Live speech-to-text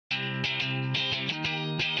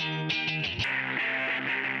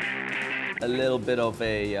a little bit of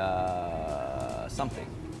a something.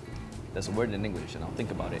 There's a word in English and I'll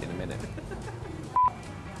think about it in a minute.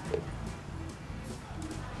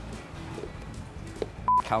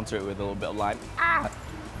 Counter it with a little bit of lime.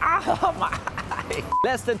 My.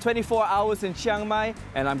 Less than 24 hours in Chiang Mai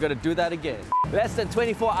and I'm gonna do that again. Less than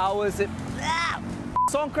 24 hours in...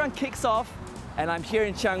 Songkran kicks off and I'm here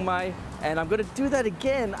in Chiang Mai and I'm gonna do that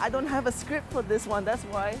again. I don't have a script for this one, that's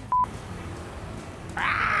why.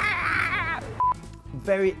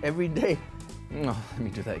 Very everyday. Oh, let me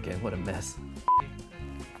do that again, what a mess.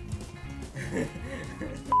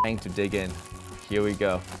 Trying to dig in. Here we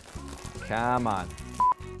go. Come on.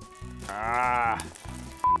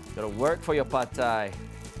 Gotta work for your pad thai.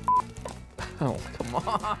 Oh, come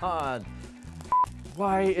on.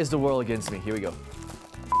 Why is the world against me? Here we go.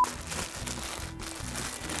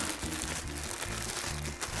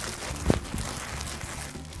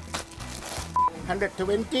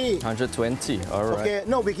 $120. 120, all right. Okay,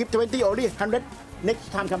 no, we keep 20 only. 100.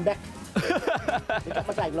 Next time come back. ไปกลับม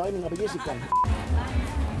าจ่ายอีก100นึงเอาไป20กัน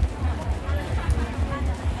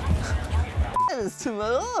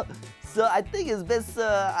So I think it's best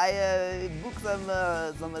I book some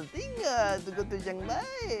thing to go to Chiang Mai.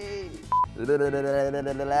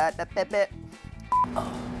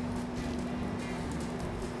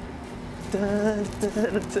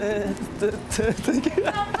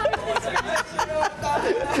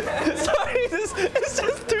 Sorry, it's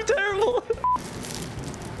just too terrible.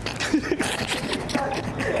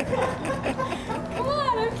 Come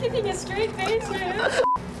on, I'm keeping a straight face here.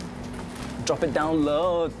 Drop it down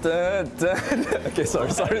low. Okay,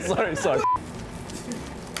 sorry.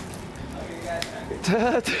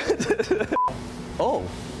 Oh.